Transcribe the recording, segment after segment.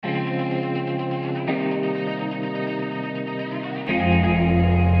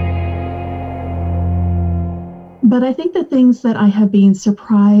But I think the things that I have been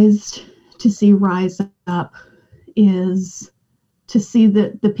surprised to see rise up is to see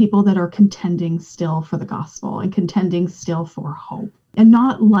the people that are contending still for the gospel and contending still for hope. And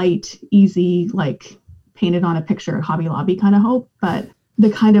not light, easy, like painted on a picture at Hobby Lobby kind of hope, but the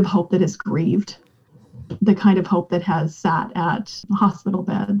kind of hope that is grieved, the kind of hope that has sat at hospital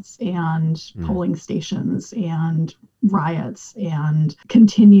beds and polling stations and riots and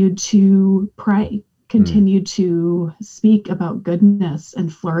continued to pray, continued to speak about goodness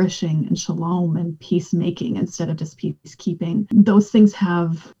and flourishing and shalom and peacemaking instead of just peacekeeping. Those things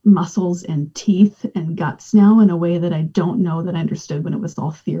have muscles and teeth and guts now in a way that I don't know that I understood when it was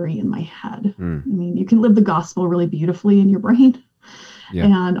all theory in my head. I mean, you can live the gospel really beautifully in your brain. Yeah.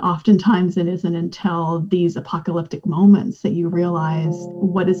 And oftentimes it isn't until these apocalyptic moments that you realize,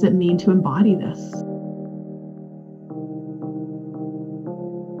 what does it mean to embody this?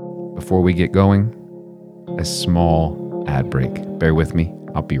 Before we get going, a small ad break. Bear with me.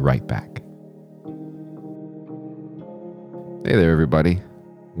 I'll be right back. Hey there, everybody.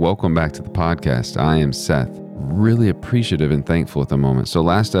 Welcome back to the podcast. I am Seth. Really appreciative and thankful at the moment. So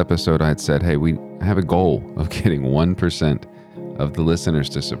last episode I had said, hey, we have a goal of getting 1% of the listeners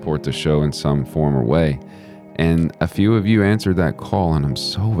to support the show in some form or way. And a few of you answered that call, and I'm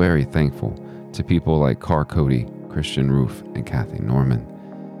so very thankful to people like Car Cody, Christian Roof, and Kathy Norman.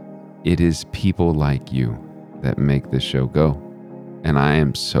 It is people like you that make this show go. And I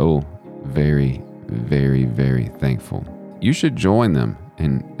am so very, very, very thankful. You should join them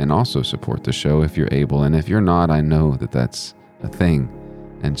and also support the show if you're able. And if you're not, I know that that's a thing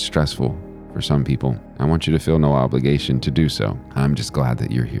and stressful for some people. I want you to feel no obligation to do so. I'm just glad that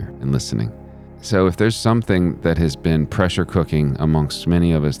you're here and listening. So if there's something that has been pressure cooking amongst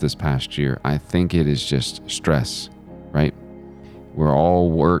many of us this past year, I think it is just stress, right? We're all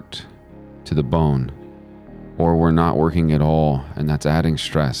worked to the bone, or we're not working at all, and that's adding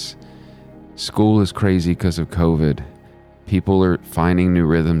stress. School is crazy because of COVID. People are finding new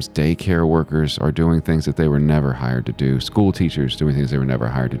rhythms. Daycare workers are doing things that they were never hired to do. School teachers doing things they were never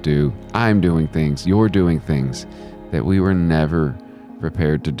hired to do. I'm doing things, you're doing things that we were never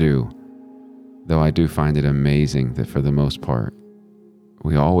prepared to do. Though I do find it amazing that for the most part,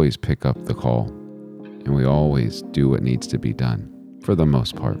 we always pick up the call and we always do what needs to be done for the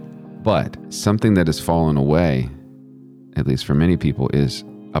most part. But something that has fallen away, at least for many people, is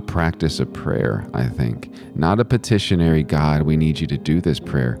a practice of prayer, I think. Not a petitionary, God, we need you to do this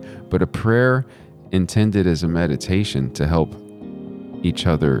prayer, but a prayer intended as a meditation to help each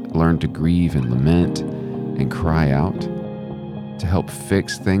other learn to grieve and lament and cry out, to help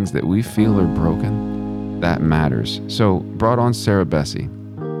fix things that we feel are broken. That matters. So brought on Sarah Bessey.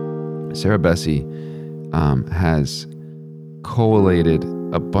 Sarah Bessey has collated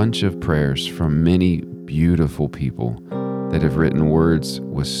a bunch of prayers from many beautiful people that have written words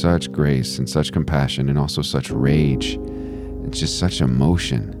with such grace and such compassion and also such rage and just such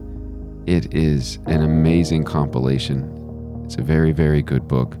emotion. It is an amazing compilation. It's a very, very good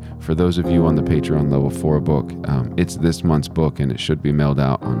book. For those of you on the Patreon level for a book, it's this month's book and it should be mailed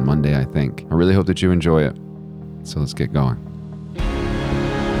out on Monday, I think. I really hope that you enjoy it. So let's get going.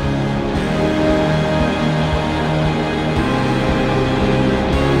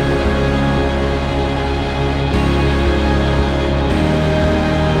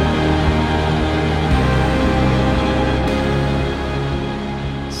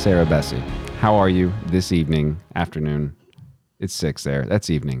 Sarah Bessey, how are you this evening, afternoon? It's 6 there.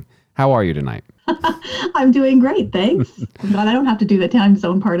 That's evening. How are you tonight? I'm doing great, thanks. I'm glad I don't have to do the time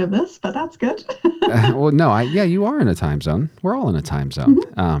zone part of this, but that's good. Well, no, you are in a time zone. We're all in a time zone.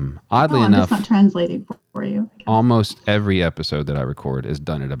 Mm-hmm. Oddly enough, I'm just not translating for you. Almost every episode that I record is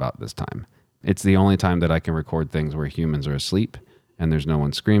done at about this time. It's the only time that I can record things where humans are asleep and there's no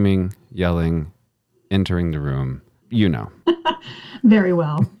one screaming, yelling, entering the room. You know. Very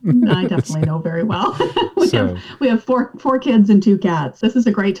well. I definitely know very well. we have four kids and 2 cats. This is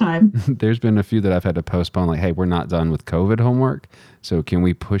a great time. There's been a few that I've had to postpone, like, hey, we're not done with COVID homework, so can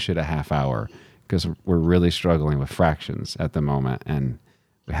we push it a half hour? Because we're really struggling with fractions at the moment, and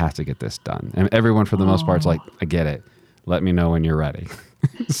we have to get this done. And everyone, for the most part, is like, I get it. Let me know when you're ready.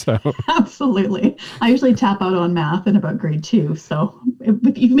 So absolutely. I usually tap out on math in about grade 2. So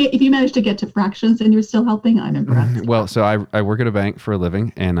if you manage to get to fractions and you're still helping, I'm impressed. Well, so I work at a bank for a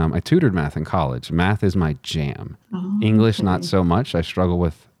living, and I tutored math in college. Math is my jam. English, okay. Not so much. I struggle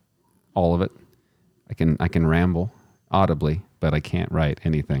with all of it. I can ramble audibly, but I can't write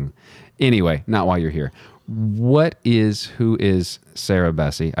anything. Anyway, not why you're here. Who is Sarah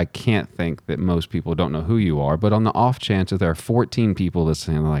Bessey? I can't think that most people don't know who you are, but on the off chance that there are 14 people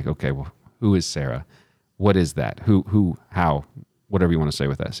listening, they're like, okay, well, who is Sarah? What is that? Who, how, whatever you want to say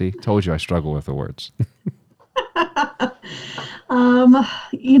with that. See, told you I struggle with the words.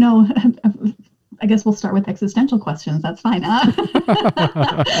 You know, I guess we'll start with existential questions. That's fine.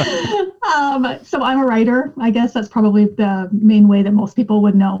 So I'm a writer. I guess that's probably the main way that most people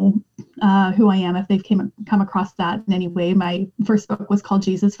would know who I am if they've come across that in any way. My first book was called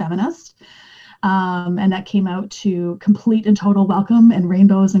Jesus Feminist. And that came out to complete and total welcome and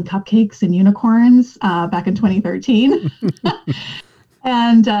rainbows and cupcakes and unicorns back in 2013.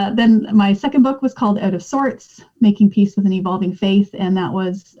 And then my second book was called Out of Sorts, Making Peace with an Evolving Faith. And that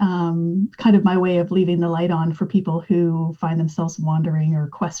was kind of my way of leaving the light on for people who find themselves wandering or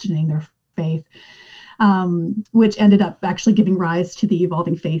questioning their faith, which ended up actually giving rise to the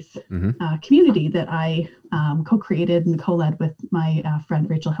Evolving Faith community that I co-created and co-led with my friend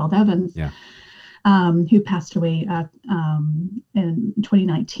Rachel Held Evans, who passed away in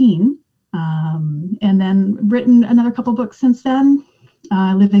 2019. And then written another couple books since then.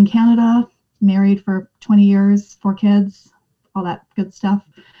 I live in Canada, married for 20 years, 4 kids, all that good stuff.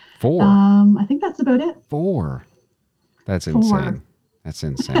 4? I think that's about it. 4? That's 4. insane. That's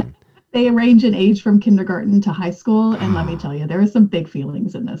insane. They range in age from kindergarten to high school. And let me tell you, there are some big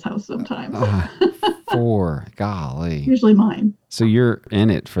feelings in this house sometimes. 4, golly. Usually mine. So you're in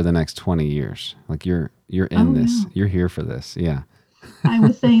it for the next 20 years. Like you're in this. Yeah. You're here for this. Yeah. I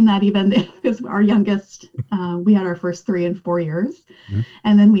was saying that even because our youngest, we had our first 3 and 4 years.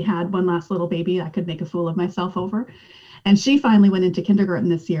 And then we had one last little baby I could make a fool of myself over. And she finally went into kindergarten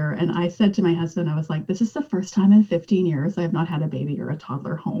this year. And I said to my husband, I was like, this is the first time in 15 years I have not had a baby or a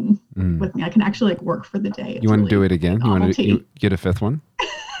toddler home with me. I can actually work for the day. It's you want to really do it again? You want to get a 5th one?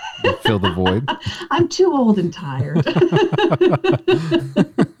 Fill the void? I'm too old and tired.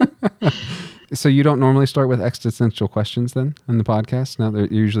 So you don't normally start with existential questions then on the podcast? No, they're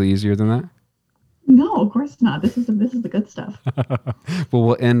usually easier than that? No, of course not. This is the good stuff. Well,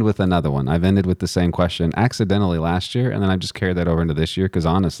 we'll end with another one. I've ended with the same question accidentally last year, and then I just carried that over into this year because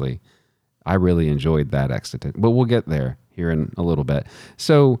honestly, I really enjoyed that accident. But we'll get there here in a little bit.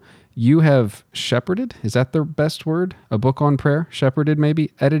 So you have shepherded, is that the best word? A book on prayer? Shepherded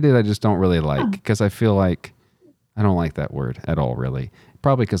maybe? Edited I just don't really like because I feel like I don't like that word at all really.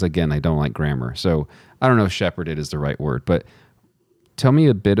 Probably because, again, I don't like grammar. So I don't know if shepherded is the right word, but tell me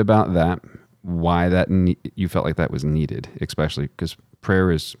a bit about that, why that you felt like that was needed, especially because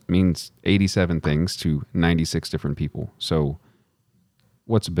prayer means 87 things to 96 different people. So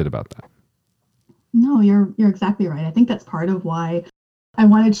what's a bit about that? No, you're exactly right. I think that's part of why I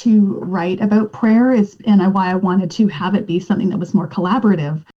wanted to write about prayer and why I wanted to have it be something that was more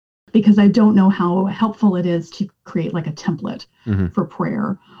collaborative. Because I don't know how helpful it is to create like a template for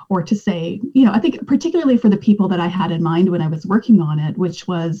prayer or to say, I think particularly for the people that I had in mind when I was working on it, which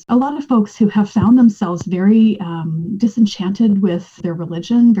was a lot of folks who have found themselves very disenchanted with their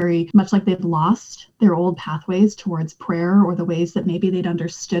religion, very much like they've lost their old pathways towards prayer or the ways that maybe they'd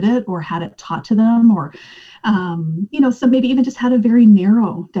understood it or had it taught to them or, some maybe even just had a very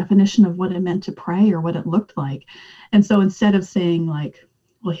narrow definition of what it meant to pray or what it looked like. And so instead of saying like,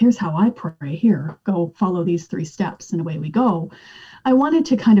 well, here's how I pray. Here, go follow these 3 steps and away we go. I wanted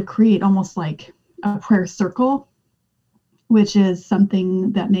to kind of create almost like a prayer circle, which is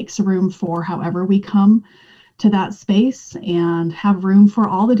something that makes room for however we come to that space and have room for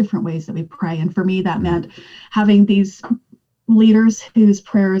all the different ways that we pray. And for me, that meant having these leaders whose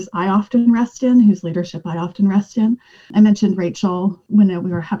prayers I often rest in, whose leadership I often rest in. I mentioned Rachel when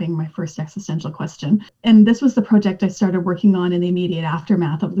we were having my first existential question. And this was the project I started working on in the immediate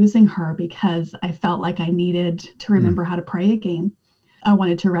aftermath of losing her because I felt like I needed to remember how to pray again. I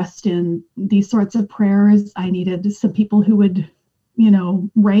wanted to rest in these sorts of prayers. I needed some people who would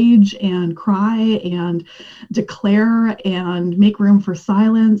rage and cry and declare and make room for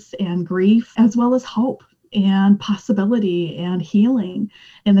silence and grief, as well as hope and possibility and healing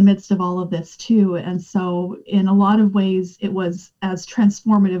in the midst of all of this too. And so in a lot of ways, it was as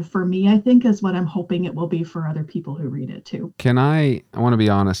transformative for me, I think, as what I'm hoping it will be for other people who read it too. I want to be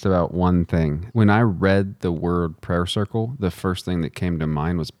honest about one thing. When I read the word prayer circle, the first thing that came to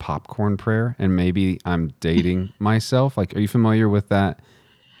mind was popcorn prayer. And maybe I'm dating myself. Like, are you familiar with that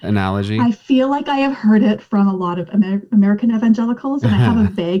analogy? I feel like I have heard it from a lot of American evangelicals, and I have a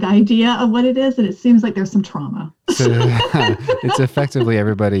vague idea of what it is, and it seems like there's some trauma. So it's effectively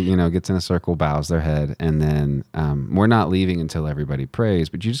everybody, gets in a circle, bows their head, and then we're not leaving until everybody prays,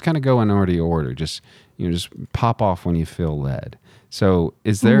 but you just kind of go in order. Just pop off when you feel led. So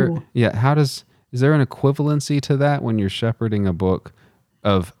is there, is there an equivalency to that when you're shepherding a book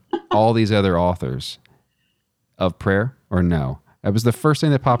of all these other authors of prayer, or no? That was the first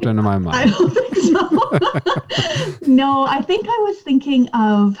thing that popped into my mind. I don't think so. No, I think I was thinking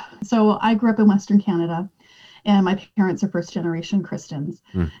of, so I grew up in Western Canada and my parents are first generation Christians.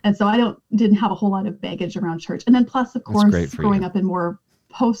 And so didn't have a whole lot of baggage around church. And then plus, of course, growing up in more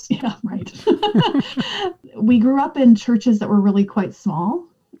yeah, right. We grew up in churches that were really quite small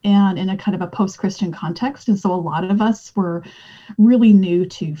and in a kind of a post-Christian context. And so a lot of us were really new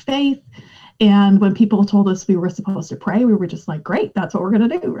to faith. And when people told us we were supposed to pray, we were just like, great, that's what we're going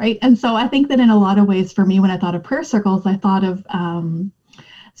to do, right? And so I think that in a lot of ways for me, when I thought of prayer circles, I thought of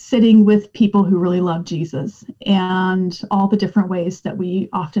sitting with people who really love Jesus and all the different ways that we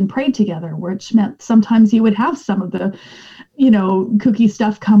often prayed together, which meant sometimes you would have some of the, kooky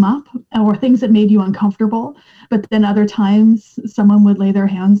stuff come up or things that made you uncomfortable. But then other times someone would lay their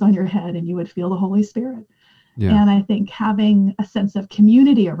hands on your head and you would feel the Holy Spirit. Yeah. And I think having a sense of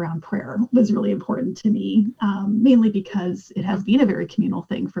community around prayer was really important to me, mainly because it has been a very communal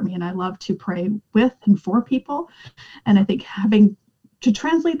thing for me. And I love to pray with and for people. And I think having to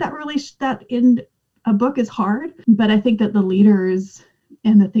translate that in a book is hard. But I think that the leaders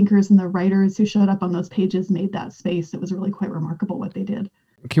and the thinkers and the writers who showed up on those pages made that space. It was really quite remarkable what they did.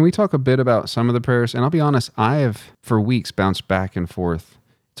 Can we talk a bit about some of the prayers? And I'll be honest, I have for weeks bounced back and forth.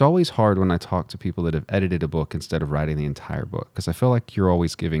 It's always hard when I talk to people that have edited a book instead of writing the entire book, because I feel like you're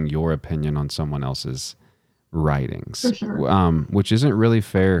always giving your opinion on someone else's writings, for sure. Which isn't really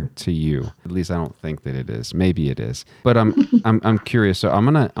fair to you. At least I don't think that it is. Maybe it is. But I'm curious. So I'm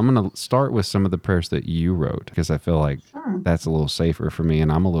gonna start with some of the prayers that you wrote, because I feel like that's a little safer for me,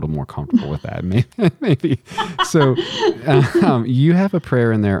 and I'm a little more comfortable with that. Maybe. So you have a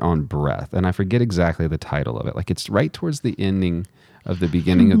prayer in there on breath, and I forget exactly the title of it. Like it's right towards the ending of the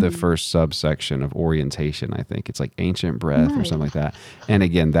beginning of the first subsection of orientation. I think it's like ancient breath or something like that. And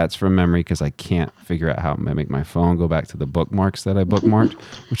again, that's from memory because I can't figure out how to make my phone go back to the bookmarks that I bookmarked,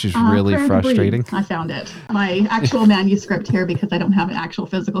 which is really frustrating. I found it. My actual manuscript here, because I don't have an actual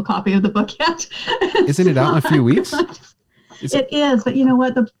physical copy of the book yet. Isn't it out in a few weeks? It is, but you know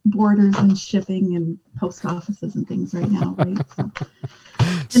what? The borders and shipping and post offices and things right now, right?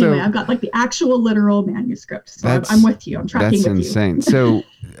 So anyway, I've got like the actual literal manuscript. So I'm with you. I'm tracking with you. That's insane. So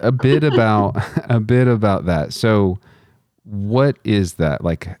a bit about that. So what is that?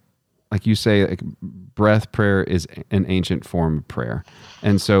 Like you say, like breath prayer is an ancient form of prayer.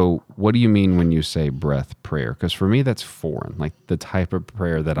 And so what do you mean when you say breath prayer? Because for me, that's foreign. Like the type of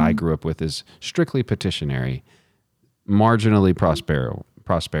prayer that I grew up with is strictly petitionary, marginally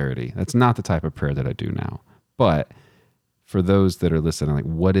prosperity. That's not the type of prayer that I do now. But for those that are listening, like,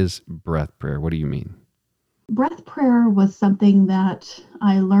 what is breath prayer? What do you mean? Breath prayer was something that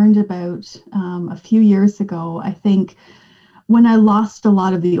I learned about a few years ago. I think when I lost a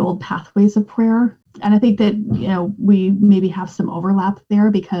lot of the old pathways of prayer. And I think that, we maybe have some overlap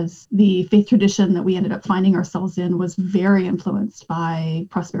there because the faith tradition that we ended up finding ourselves in was very influenced by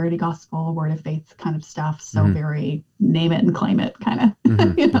prosperity gospel, word of faith kind of stuff. So very name it and claim it kind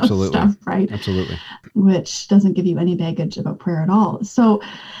of stuff, right? Absolutely. Which doesn't give you any baggage about prayer at all. So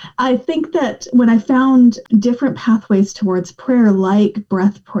I think that when I found different pathways towards prayer, like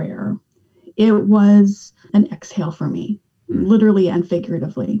breath prayer, it was an exhale for me, literally and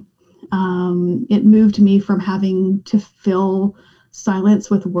figuratively. It moved me from having to fill silence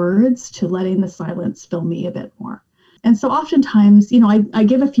with words to letting the silence fill me a bit more. And so oftentimes, I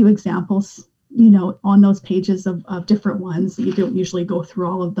give a few examples, on those pages of different ones. You don't usually go through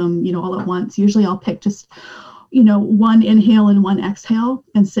all of them, all at once. Usually I'll pick just, one inhale and one exhale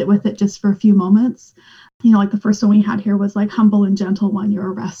and sit with it just for a few moments. Like the first one we had here was like, humble and gentle one, you're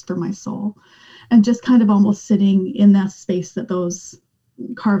a rest for my soul. And just kind of almost sitting in that space that those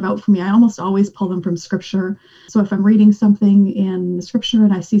carve out for me. I almost always pull them from scripture. So if I'm reading something in the scripture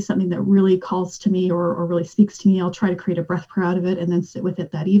and I see something that really calls to me or really speaks to me, I'll try to create a breath prayer out of it and then sit with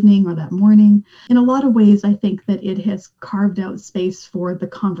it that evening or that morning. In a lot of ways, I think that it has carved out space for the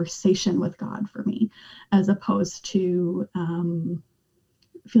conversation with God for me, as opposed to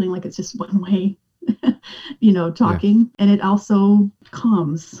feeling like it's just one way, talking. Yeah. And it also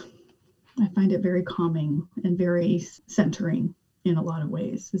calms. I find it very calming and very centering in a lot of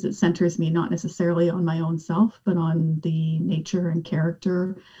ways, as it centers me not necessarily on my own self, but on the nature and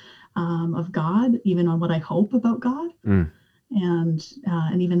character of God, even on what I hope about God.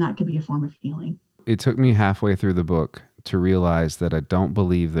 And even that could be a form of healing. It took me halfway through the book to realize that I don't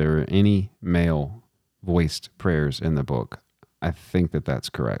believe there are any male voiced prayers in the book. I think that that's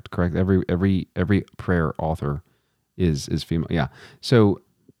correct. Every prayer author is female. Yeah. So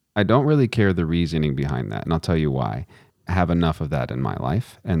I don't really care the reasoning behind that. And I'll tell you why. I have enough of that in my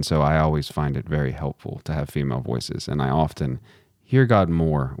life. And so I always find it very helpful to have female voices. And I often hear God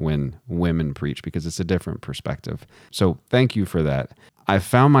more when women preach because it's a different perspective. So thank you for that. I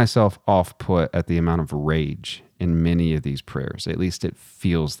found myself off put at the amount of rage in many of these prayers. At least it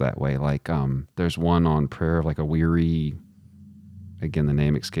feels that way. Like there's one on prayer of like a weary, again, the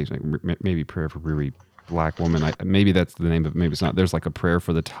name escapes me, maybe prayer for weary black woman. Maybe that's the name of it, maybe it's not. There's like a prayer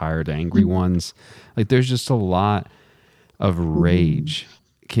for the tired, angry ones. Like there's just a lot of rage.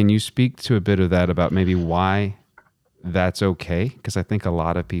 Can you speak to a bit of that about maybe why that's okay? Because I think a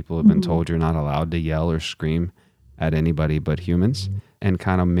lot of people have been told you're not allowed to yell or scream at anybody but humans, and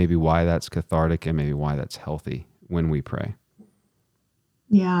kind of maybe why that's cathartic and maybe why that's healthy when we pray.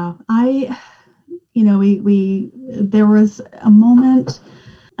 Yeah, there was a moment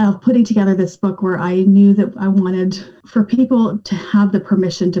of putting together this book where I knew that I wanted for people to have the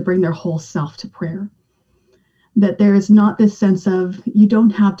permission to bring their whole self to prayer. That there is not this sense of you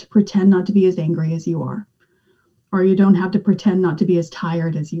don't have to pretend not to be as angry as you are, or you don't have to pretend not to be as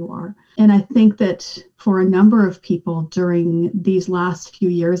tired as you are. And I think that for a number of people during these last few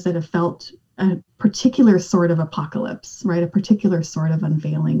years that have felt a particular sort of apocalypse, right? A particular sort of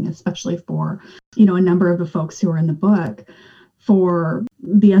unveiling, especially for, a number of the folks who are in the book, for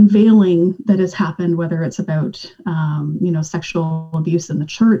the unveiling that has happened, whether it's about, sexual abuse in the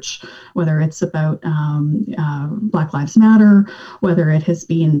church, whether it's about Black Lives Matter, whether it has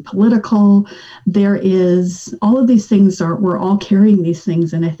been political. There is all of these things we're all carrying these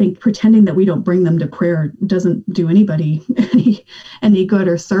things. And I think pretending that we don't bring them to prayer doesn't do anybody any good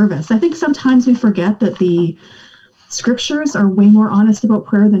or service. I think sometimes we forget that the scriptures are way more honest about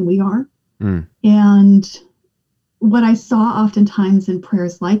prayer than we are. And what I saw oftentimes in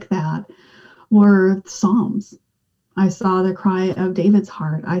prayers like that were Psalms. I saw the cry of David's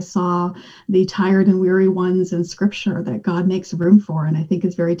heart. I saw the tired and weary ones in scripture that God makes room for and I think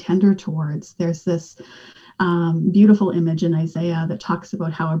is very tender towards. There's this beautiful image in Isaiah that talks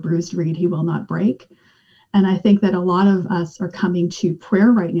about how a bruised reed he will not break. And I think that a lot of us are coming to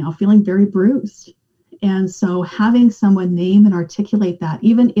prayer right now feeling very bruised. And so having someone name and articulate that,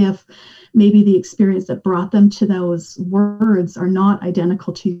 even if maybe the experience that brought them to those words are not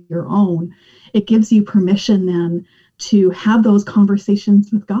identical to your own, it gives you permission then to have those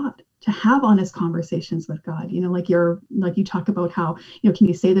conversations with God, to have honest conversations with God. Like you talk about how, can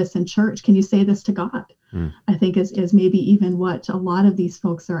you say this in church? Can you say this to God? I think is maybe even what a lot of these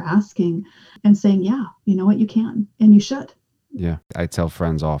folks are asking and saying, yeah, you know what, you can and you should. Yeah. I tell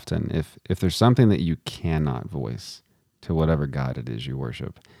friends often, if there's something that you cannot voice to whatever God it is you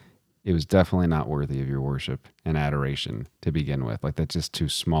worship, it was definitely not worthy of your worship and adoration to begin with. Like that's just too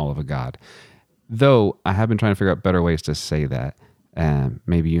small of a God. Though I have been trying to figure out better ways to say that.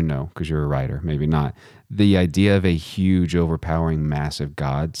 Maybe because you're a writer, maybe not. The idea of a huge, overpowering, massive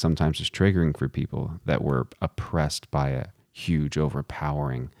God sometimes is triggering for people that were oppressed by a huge,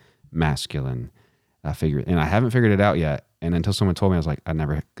 overpowering, masculine figure. And I haven't figured it out yet. And until someone told me, I was like, I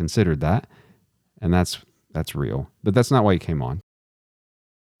never considered that. And that's real. But that's not why you came on.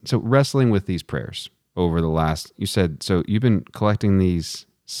 So wrestling with these prayers over the last, you said, so you've been collecting these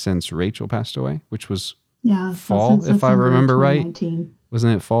since Rachel passed away, which was fall, if I remember right.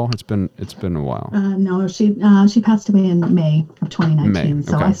 Wasn't it fall? It's been a while. No, she passed away in May of 2019.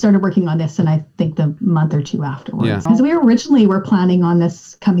 So I started working on this, and I think the month or two afterwards. Because we originally were planning on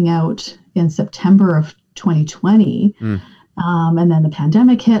this coming out in September of 2020. And then the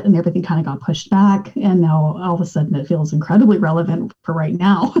pandemic hit and everything kind of got pushed back. And now all of a sudden it feels incredibly relevant for right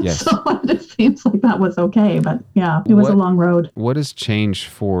now. Yes. So it just seems like that was okay. But yeah, it was a long road. What has changed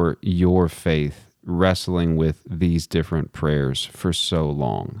for your faith wrestling with these different prayers for so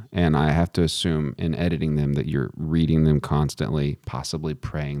long? And I have to assume in editing them that you're reading them constantly, possibly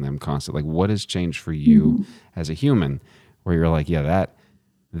praying them constantly. Like what has changed for you as a human where you're like, yeah,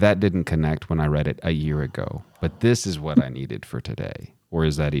 that didn't connect when I read it a year ago, but this is what I needed for today? Or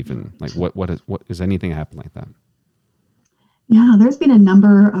is that even like, what is anything happen like that? Yeah, there's been a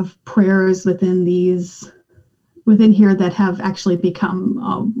number of prayers within here that have actually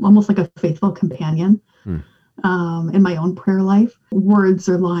become almost like a faithful companion in my own prayer life. Words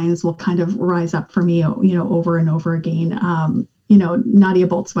or lines will kind of rise up for me, over and over again. Nadia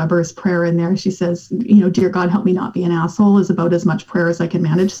Boltz-Weber's prayer in there, she says, dear God, help me not be an asshole, is about as much prayer as I can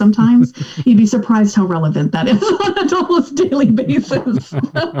manage sometimes. You'd be surprised how relevant that is on an almost daily basis.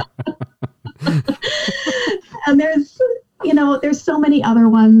 And there's so many other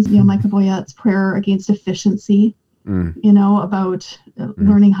ones, Micah Boyette's prayer against efficiency, about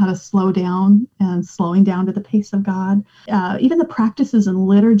learning how to slow down and slowing down to the pace of God. Even the practices and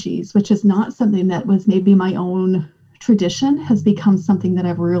liturgies, which is not something that was maybe my own tradition has become something that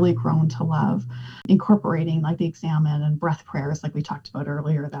I've really grown to love, incorporating like the Examen and breath prayers, like we talked about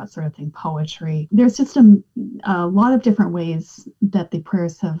earlier, that sort of thing, poetry. There's just a lot of different ways that the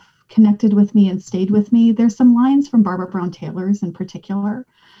prayers have connected with me and stayed with me. There's some lines from Barbara Brown Taylor's in particular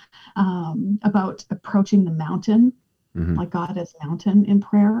about approaching the mountain, like God as mountain in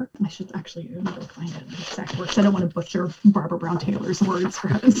prayer. I should actually go find it in the exact words. I don't want to butcher Barbara Brown Taylor's words, for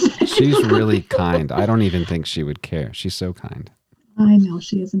heaven's sake. She's really kind. I don't even think she would care. She's so kind. I know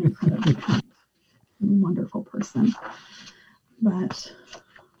she is an incredibly kind, wonderful person. But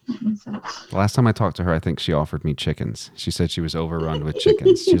what was that? The last time I talked to her, I think she offered me chickens. She said she was overrun with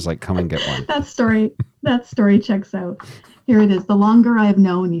chickens. She was like, come and get one. That story checks out. Here it is. The longer I have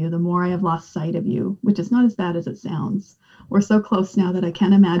known you, the more I have lost sight of you, which is not as bad as it sounds. We're so close now that I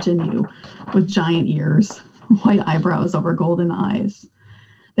can't imagine you with giant ears, white eyebrows over golden eyes.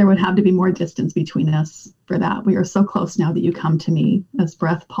 There would have to be more distance between us for that. We are so close now that you come to me as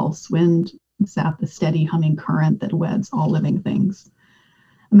breath, pulse, wind, sap, the steady humming current that weds all living things.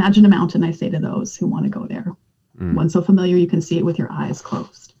 Imagine a mountain, I say to those who want to go there. One so familiar you can see it with your eyes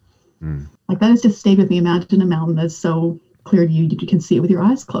closed. Like that has just stayed with me. Imagine a mountain that's so clear to you, you can see it with your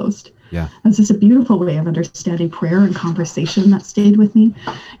eyes closed. Yeah. That's just a beautiful way of understanding prayer and conversation that stayed with me.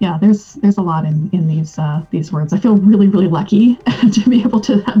 Yeah, there's a lot in these words. I feel really, really lucky to be able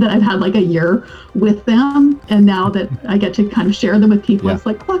to that I've had like a year with them, and now that I get to kind of share them with people, It's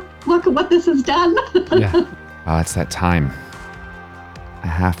like, look at what this has done. It's that time. I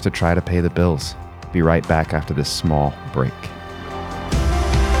have to try to pay the bills. Be right back after this small break.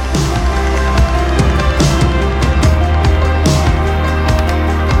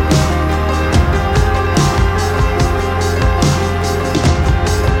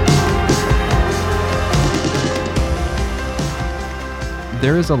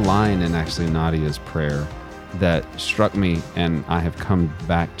 There is a line in actually Nadia's prayer that struck me, and I have come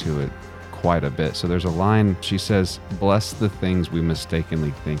back to it quite a bit. So there's a line, she says, bless the things we mistakenly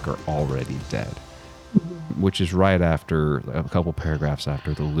think are already dead, which is right after a couple paragraphs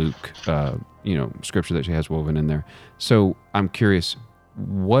after the Luke, scripture that she has woven in there. So I'm curious,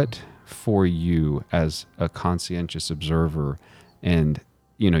 what for you as a conscientious observer, and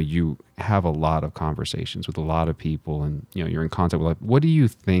you have a lot of conversations with a lot of people, and you're in contact with, what do you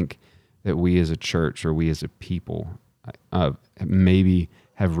think that we as a church or we as a people maybe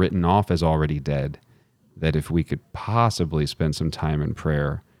have written off as already dead, that if we could possibly spend some time in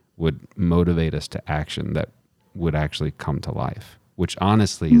prayer would motivate us to action that would actually come to life, which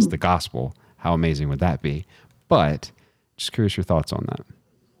honestly is the gospel? How amazing would that be? But just curious your thoughts on that.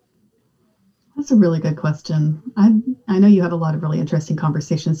 That's a really good question. I know you have a lot of really interesting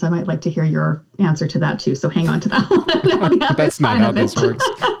conversations, so I might like to hear your answer to that too. So hang on to that one. That's not how this works.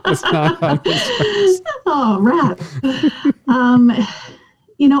 That's not how this works. Oh, rats.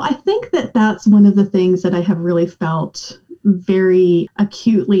 I think that's one of the things that I have really felt very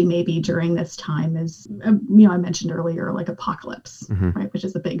acutely maybe during this time is, I mentioned earlier, like apocalypse, right? Which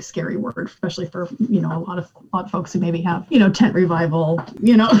is a big, scary word, especially for, a lot of folks who maybe have, tent revival,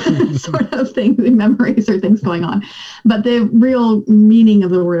 sort of things, memories or things going on. But the real meaning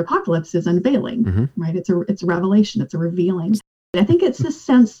of the word apocalypse is unveiling, right? It's a revelation, it's a revealing. I think it's the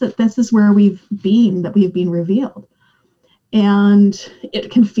sense that this is where we have been revealed. And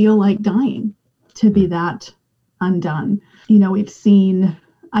it can feel like dying to be that undone. We've seen,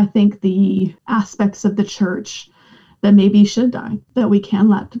 I think, the aspects of the church that maybe should die, that we can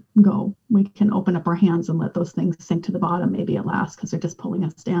let go. We can open up our hands and let those things sink to the bottom, maybe at last, because they're just pulling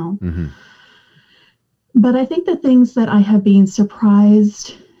us down. But I think the things that I have been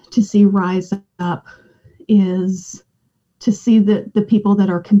surprised to see rise up is to see the people that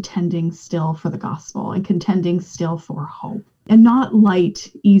are contending still for the gospel and contending still for hope, and not light,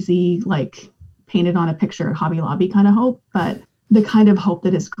 easy, like painted on a picture at Hobby Lobby kind of hope, but the kind of hope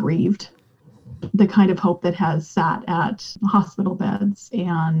that is grieved, the kind of hope that has sat at hospital beds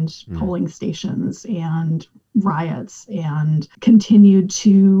and polling stations and riots and continued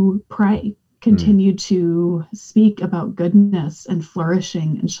to pray, continued to speak about goodness and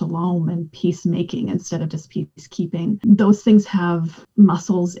flourishing and shalom and peacemaking instead of just peacekeeping. Those things have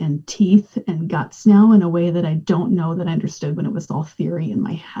muscles and teeth and guts now in a way that I don't know that I understood when it was all theory in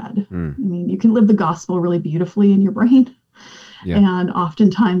my head. I mean, you can live the gospel really beautifully in your brain. Yeah. And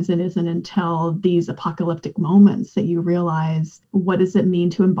oftentimes it isn't until these apocalyptic moments that you realize, what does it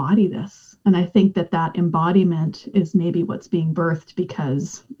mean to embody this? And I think that embodiment is maybe what's being birthed,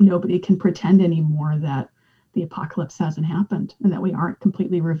 because nobody can pretend anymore that the apocalypse hasn't happened and that we aren't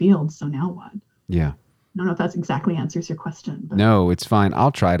completely revealed. So now what? Yeah. I don't know if that exactly answers your question. But. No, it's fine.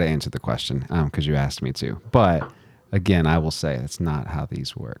 I'll try to answer the question because you asked me to. But Again, I will say that's not how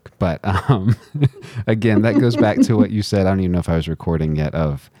these work. But again, that goes back to what you said. I don't even know if I was recording yet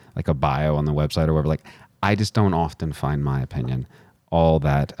of like a bio on the website or whatever. Like, I just don't often find my opinion all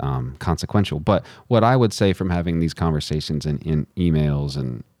that consequential. But what I would say from having these conversations in emails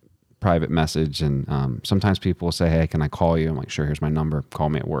and private message, and sometimes people will say, hey, can I call you? I'm like, sure, here's my number. Call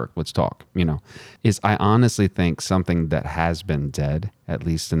me at work. Let's talk, is I honestly think something that has been dead, at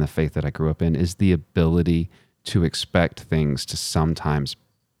least in the faith that I grew up in, is the ability to expect things to sometimes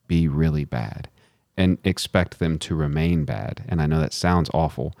be really bad and expect them to remain bad. And I know that sounds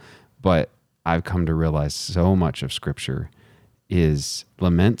awful, but I've come to realize so much of Scripture is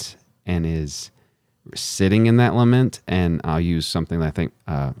lament and is sitting in that lament. And I'll use something that I think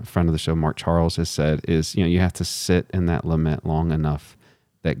a friend of the show, Mark Charles, has said is, you have to sit in that lament long enough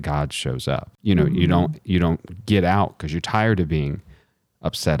that God shows up. You don't get out because you're tired of being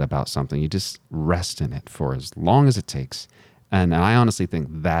upset about something. You just rest in it for as long as it takes. And I honestly think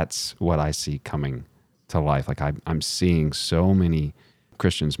that's what I see coming to life. Like I'm seeing so many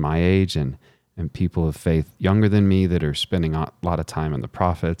Christians my age and people of faith younger than me that are spending a lot of time in the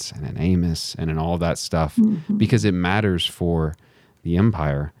prophets and in Amos and in all that stuff, because it matters for the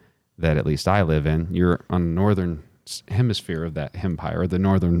empire that at least I live in. You're on the northern hemisphere of that empire, the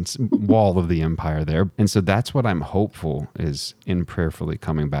northern wall of the empire there. And so that's what I'm hopeful is in prayerfully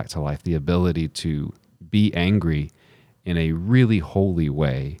coming back to life, the ability to be angry in a really holy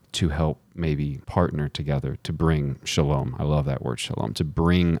way to help maybe partner together to bring shalom. I love that word shalom, to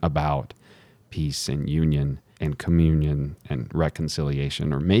bring about peace and union and communion and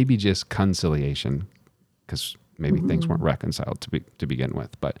reconciliation, or maybe just conciliation, because maybe things weren't reconciled to begin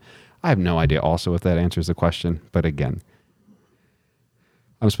with. But I have no idea also if that answers the question. But again,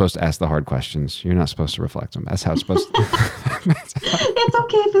 I'm supposed to ask the hard questions. You're not supposed to reflect on them. That's how it's supposed to. It's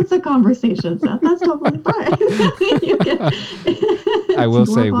okay if it's a conversation, Seth. That's totally fine. I will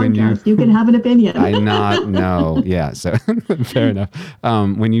say when you can have an opinion. Yeah. So fair enough.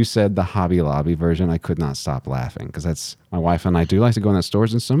 When you said the Hobby Lobby version, I could not stop laughing because that's my wife and I do like to go in the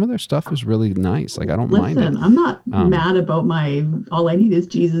stores, and some of their stuff is really nice. Like I don't mind it. I'm not mad about my all I need is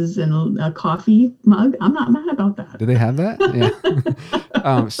Jesus and a coffee mug. I'm not mad about that. Do they have that?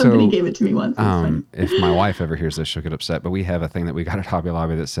 Yeah. Somebody gave it to me once. If my wife ever hears this, she'll get upset. But we have a thing that we got at Hobby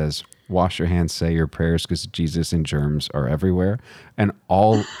Lobby that says, wash your hands, say your prayers, because Jesus and germs are everywhere. And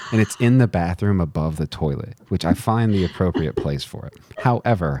it's in the bathroom above the toilet, which I find the appropriate place for it.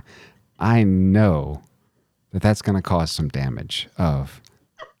 However, I know that that's going to cause some damage of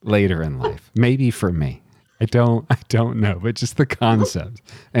later in life. Maybe for me. I don't know, but just the concept.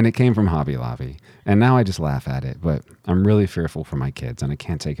 And it came from Hobby Lobby. And now I just laugh at it, but I'm really fearful for my kids and I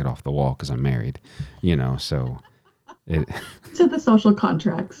can't take it off the wall because I'm married, so to the social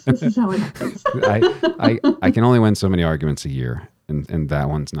contracts. This is how it happens. I can only win so many arguments a year, and that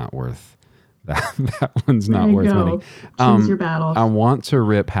one's not worth that one's not worth winning. Choose your battles. I want to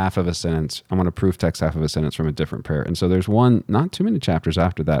rip half of a sentence. I want to proof text half of a sentence from a different prayer. And so there's one, not too many chapters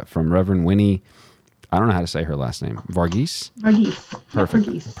after that, from Reverend Winnie. I don't know how to say her last name. Varghese?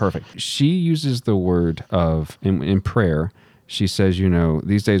 Perfect. She uses the word of, in prayer, she says,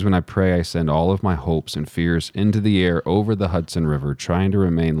 these days when I pray, I send all of my hopes and fears into the air over the Hudson River, trying to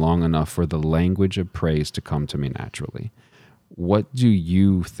remain long enough for the language of praise to come to me naturally. What do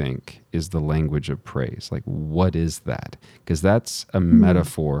you think is the language of praise? Like, what is that? Because that's a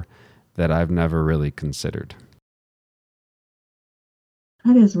metaphor that I've never really considered.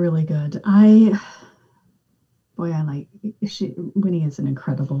 That is really good. Winnie is an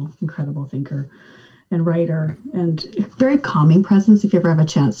incredible thinker and writer, and very calming presence. If you ever have a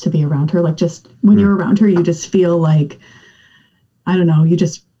chance to be around her, like just when you're around her, you just feel like, I don't know, you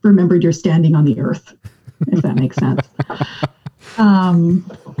just remembered you're standing on the earth, if that makes sense.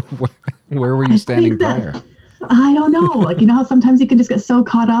 Where were you standing prior? I don't know. Like, how sometimes you can just get so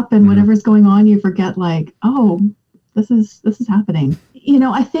caught up in whatever's going on, you forget like, oh, this is happening.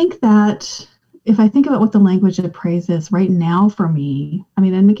 I think that if I think about what the language of praise is right now for me, I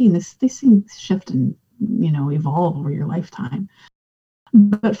mean, and again, these things shift and, evolve over your lifetime.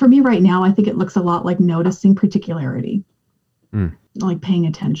 But for me right now, I think it looks a lot like noticing particularity, like paying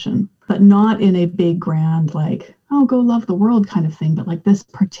attention, but not in a big grand, like, oh, go love the world kind of thing, but like this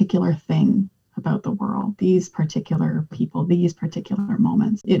particular thing about the world, these particular people, these particular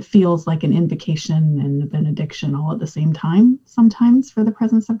moments. It feels like an invocation and a benediction all at the same time, sometimes, for the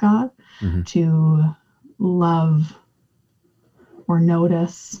presence of God, to love or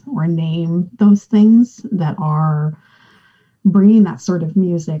notice or name those things that are bringing that sort of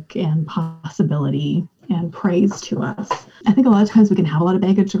music and possibility and praise to us. I think a lot of times we can have a lot of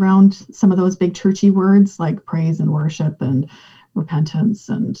baggage around some of those big churchy words like praise and worship and repentance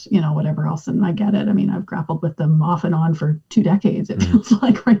and, whatever else. And I get it. I mean, I've grappled with them off and on for 2 decades, it feels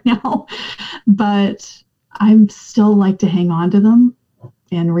like right now. But I'm still like to hang on to them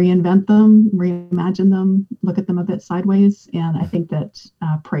and reinvent them, reimagine them, look at them a bit sideways. And I think that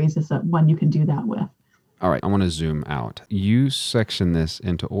praise is one you can do that with. All right, I want to zoom out. You section this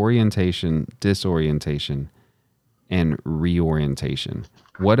into orientation, disorientation, and reorientation.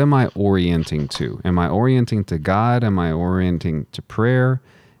 What am I orienting to? Am I orienting to God? Am I orienting to prayer?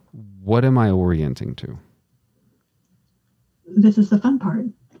 What am I orienting to? This is the fun part.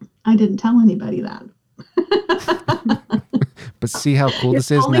 I didn't tell anybody that. But see how cool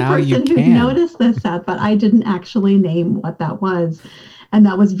this is now? You can. Who's noticed this, Seth, but I didn't actually name what that was. And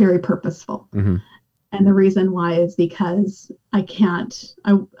that was very purposeful. Mm-hmm. And the reason why is because again,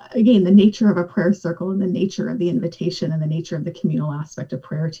 the nature of a prayer circle and the nature of the invitation and the nature of the communal aspect of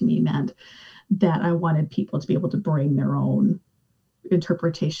prayer to me meant that I wanted people to be able to bring their own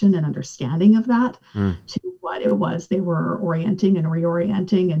interpretation and understanding of that to what it was they were orienting and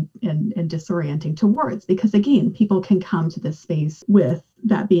reorienting and disorienting towards. Because again, people can come to this space with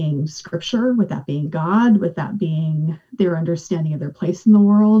that being scripture, with that being God, with that being their understanding of their place in the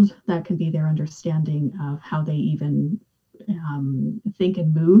world. That can be their understanding of how they even think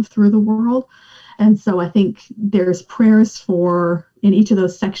and move through the world. And so I think there's prayers in each of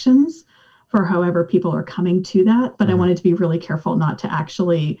those sections for however people are coming to that. But I wanted to be really careful not to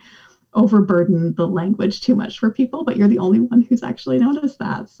actually overburden the language too much for people, but you're the only one who's actually noticed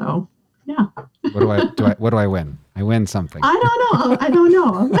that. So yeah. What do I win? I win something. I don't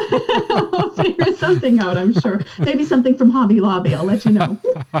know. I'll figure something out, I'm sure. Maybe something from Hobby Lobby. I'll let you know.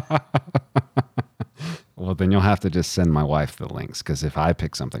 Well, then you'll have to just send my wife the links, because if I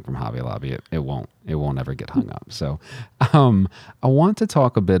pick something from Hobby Lobby, it won't ever get hung up. So I want to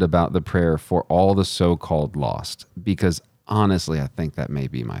talk a bit about the prayer for all the so-called lost, because honestly, I think that may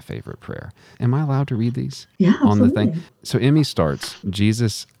be my favorite prayer. Am I allowed to read these? Yeah, on absolutely. the thing? So Emmy starts,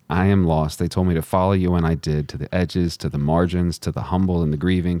 Jesus, I am lost. They told me to follow you, and I did, to the edges, to the margins, to the humble and the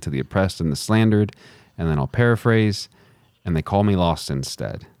grieving, to the oppressed and the slandered. And then I'll paraphrase, and they call me lost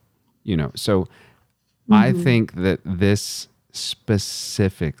instead. So I think that this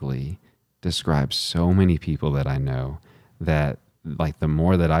specifically describes so many people that I know that, like, the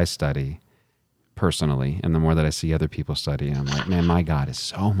more that I study personally and the more that I see other people study, I'm like, man, my God is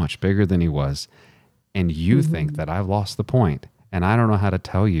so much bigger than he was. And you think that I've lost the point. And I don't know how to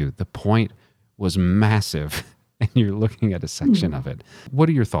tell you. The point was massive. And you're looking at a section of it. What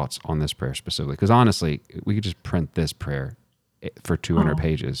are your thoughts on this prayer specifically? Because honestly, we could just print this prayer for 200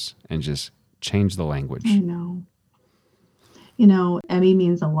 pages and just change the language. I know. Emmy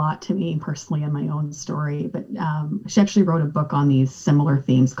means a lot to me personally in my own story, but she actually wrote a book on these similar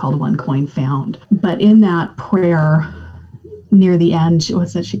themes called One Coin Found. But in that prayer, near the end,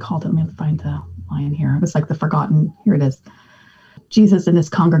 she called it? Let me find the line here. It was like the forgotten, here it is. Jesus in this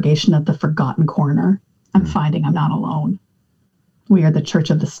congregation of the forgotten corner. I'm finding I'm not alone. We are the church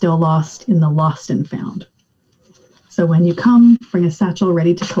of the still lost, in the lost and found. So when you come, bring a satchel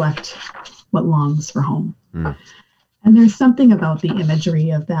ready to collect what longs for home. And there's something about the imagery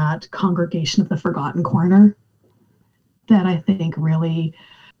of that congregation of the forgotten corner that I think really,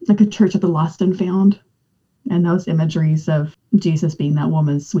 like a church of the lost and found. And those imageries of Jesus being that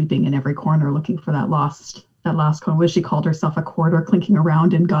woman sweeping in every corner looking for that lost coin. Was she called herself a quarter clinking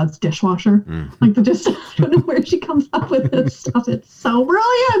around in God's dishwasher? Like I don't know where she comes up with this stuff. It's so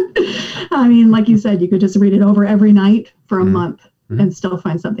brilliant. I mean, like you said, you could just read it over every night for a month and still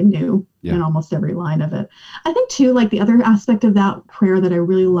find something new in almost every line of it. I think too, like the other aspect of that prayer that I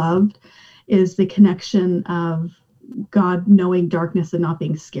really loved is the connection of God knowing darkness and not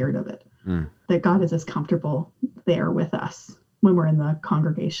being scared of it. That God is as comfortable there with us when we're in the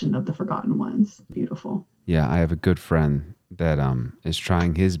congregation of the forgotten ones. Beautiful. Yeah, I have a good friend that is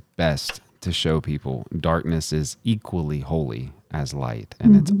trying his best to show people darkness is equally holy as light,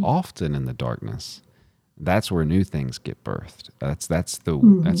 and it's often in the darkness. That's where new things get birthed. That's the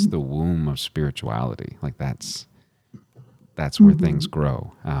womb of spirituality. Like that's where things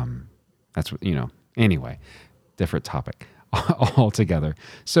grow. That's what Anyway, different topic altogether.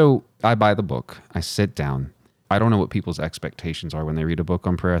 So I buy the book. I sit down. I don't know what people's expectations are when they read a book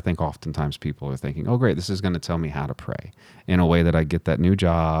on prayer. I think oftentimes people are thinking, oh, great, this is going to tell me how to pray in a way that I get that new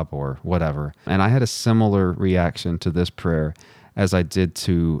job or whatever. And I had a similar reaction to this prayer as I did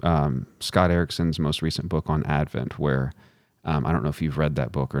to Scott Erickson's most recent book on Advent, where I don't know if you've read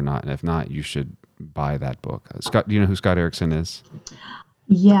that book or not. And if not, you should buy that book. Scott, do you know who Scott Erickson is?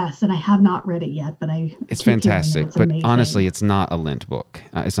 Yes, and I have not read it yet, but I It's keep hearing that fantastic, it's but honestly, amazing. it's not a Lent book.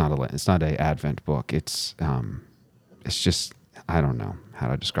 It's not a Advent book. It's just, I don't know how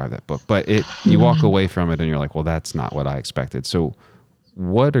to describe that book, but you walk away from it and you're like, well, that's not what I expected. So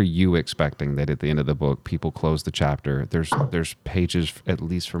what are you expecting that at the end of the book, people close the chapter? There's pages, at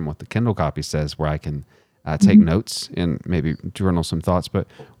least from what the Kindle copy says, where I can take Mhm. notes and maybe journal some thoughts. But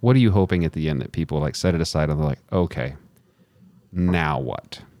what are you hoping at the end that people like set it aside and they're like, okay, now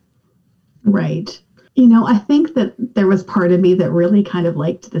what? Right. I think that there was part of me that really kind of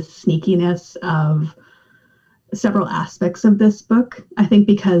liked the sneakiness of several aspects of this book. I think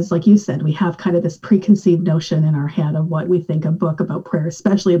because, like you said, we have kind of this preconceived notion in our head of what we think a book about prayer,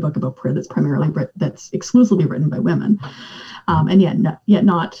 especially a book about prayer that's exclusively written by women, and yet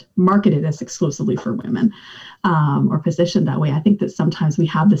not marketed as exclusively for women, or positioned that way. I think that sometimes we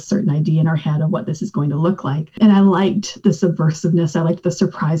have this certain idea in our head of what this is going to look like. And I liked the subversiveness. I liked the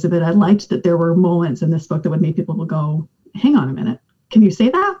surprise of it. I liked that there were moments in this book that would make people go, "Hang on a minute, can you say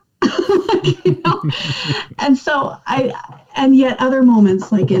that?" you know? And so and yet other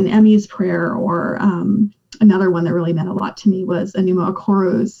moments like in Emmy's prayer, or another one that really meant a lot to me was Enuma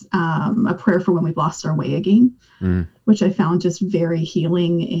Okoro's A Prayer for When We've Lost Our Way Again, which I found just very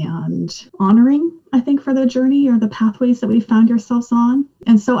healing and honoring, I think, for the journey or the pathways that we found ourselves on.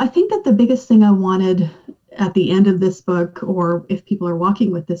 And so I think that the biggest thing I wanted at the end of this book, or if people are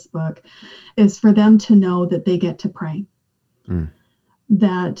walking with this book, is for them to know that they get to pray.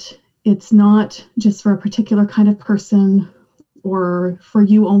 That it's not just for a particular kind of person, or for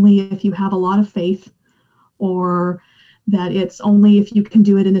you only if you have a lot of faith, or that it's only if you can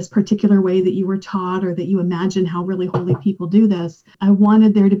do it in this particular way that you were taught, or that you imagine how really holy people do this. I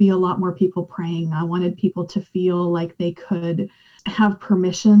wanted there to be a lot more people praying. I wanted people to feel like they could have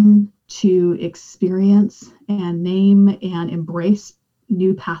permission to experience and name and embrace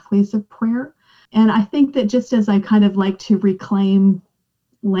new pathways of prayer. And I think that just as I kind of like to reclaim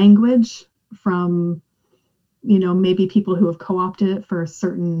language from maybe people who have co-opted it for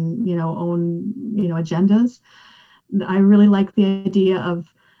certain own agendas, I really like the idea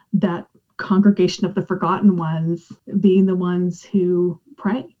of that congregation of the forgotten ones being the ones who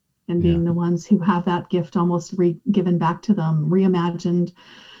pray, and being the ones who have that gift almost given back to them, reimagined,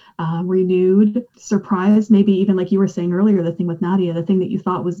 renewed, surprised, maybe even like you were saying earlier, the thing with Nadia, the thing that you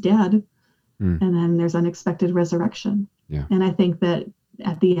thought was dead, and then there's unexpected resurrection. And I think that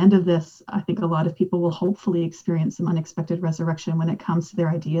at the end of this, I think a lot of people will hopefully experience some unexpected resurrection when it comes to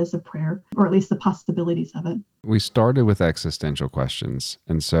their ideas of prayer, or at least the possibilities of it. We started with existential questions,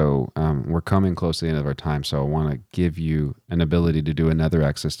 and so we're coming close to the end of our time. So I want to give you an ability to do another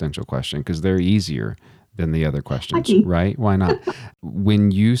existential question, because they're easier than the other questions, right? Why not? When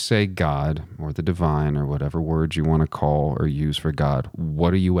you say God or the divine or whatever words you want to call or use for God,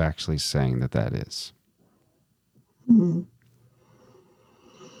 what are you actually saying that is?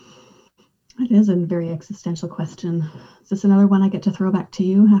 It is a very existential question. Is this another one I get to throw back to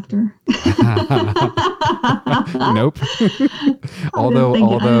you after? Nope. I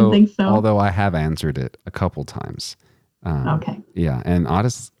didn't think so. Although I have answered it a couple times. Okay. Yeah, and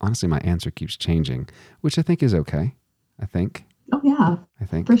honestly, my answer keeps changing, which I think is okay. I think. Oh yeah. I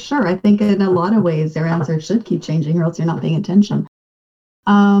think for sure. I think in a lot of ways their answer should keep changing, or else you're not paying attention.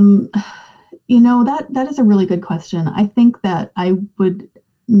 That is a really good question. I think that I would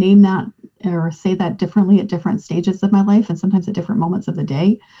name that or say that differently at different stages of my life, and sometimes at different moments of the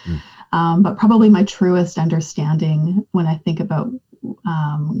day. But probably my truest understanding when I think about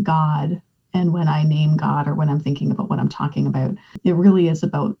God, and when I name God, or when I'm thinking about what I'm talking about, it really is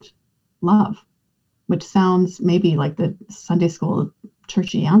about love, which sounds maybe like the Sunday school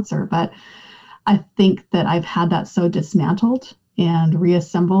churchy answer, but I think that I've had that so dismantled and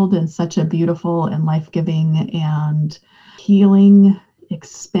reassembled in such a beautiful and life-giving and healing,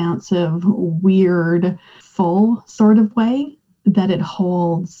 expansive, weird, full sort of way, that it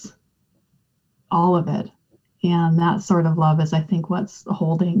holds all of it. And that sort of love is, I think, what's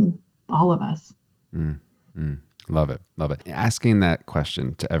holding all of us. Love it. Love it. Asking that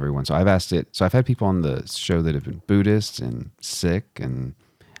question to everyone. So I've asked it. So I've had people on the show that have been Buddhists and Sikh, and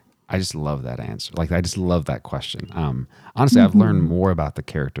I just love that answer. Like, I just love that question. Honestly, I've learned more about the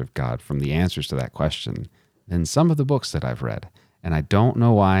character of God from the answers to that question than some of the books that I've read. And I don't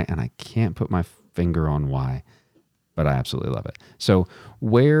know why, and I can't put my finger on why, but I absolutely love it. So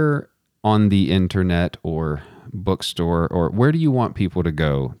where on the internet or bookstore, or where do you want people to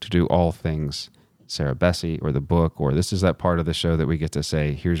go to do all things Sarah Bessey, or the book, or this is that part of the show that we get to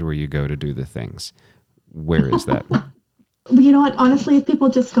say, here's where you go to do the things? Where is that? You know what? Honestly, if people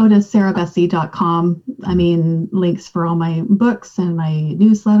just go to sarahbessey.com, I mean, links for all my books and my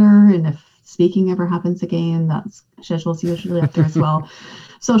newsletter. And if speaking ever happens again, that's schedule's usually up there as well.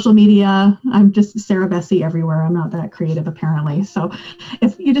 Social media, I'm just Sarah Bessey everywhere. I'm not that creative, apparently. So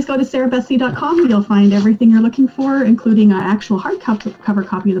if you just go to sarahbessey.com, you'll find everything you're looking for, including an actual hardcover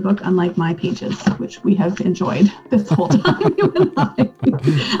copy of the book, unlike my pages, which we have enjoyed this whole time, you and I.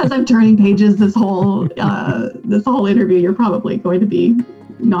 As I'm turning pages this whole interview, you're probably going to be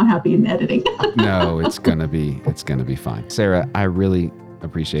not happy in editing. No, it's gonna be fine. Sarah, I really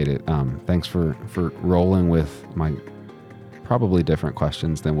appreciate it. Thanks for rolling with my probably different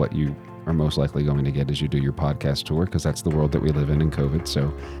questions than what you are most likely going to get as you do your podcast tour, because that's the world that we live in COVID.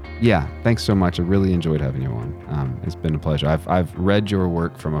 So yeah, thanks so much. I really enjoyed having you on. It's been a pleasure. I've read your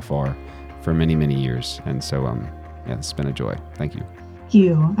work from afar for many, many years. And so yeah, it's been a joy. Thank you. Thank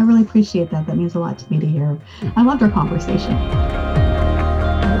you. I really appreciate that. That means a lot to me to hear. I loved our conversation.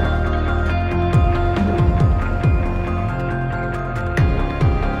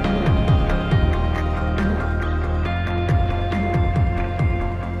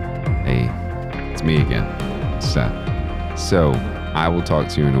 Me again, Seth. So I will talk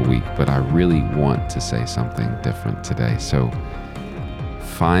to you in a week, but I really want to say something different today. So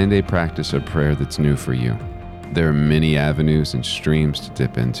find a practice of prayer that's new for you. There are many avenues and streams to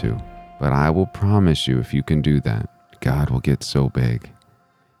dip into, but I will promise you, if you can do that, God will get so big.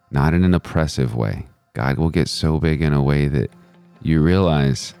 Not in an oppressive way. God will get so big in a way that you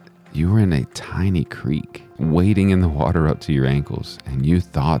realize you were in a tiny creek, wading in the water up to your ankles, and you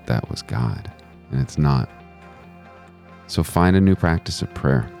thought that was God. And it's not. So find a new practice of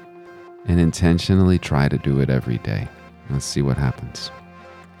prayer and intentionally try to do it every day. Let's see what happens.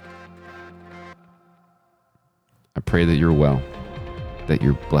 I pray that you're well, that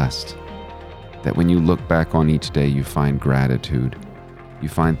you're blessed, that when you look back on each day, you find gratitude, you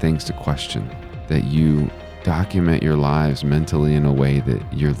find things to question, that you document your lives mentally in a way that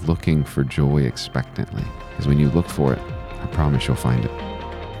you're looking for joy expectantly. Because when you look for it, I promise you'll find it.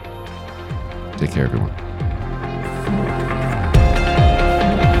 Take care, everyone.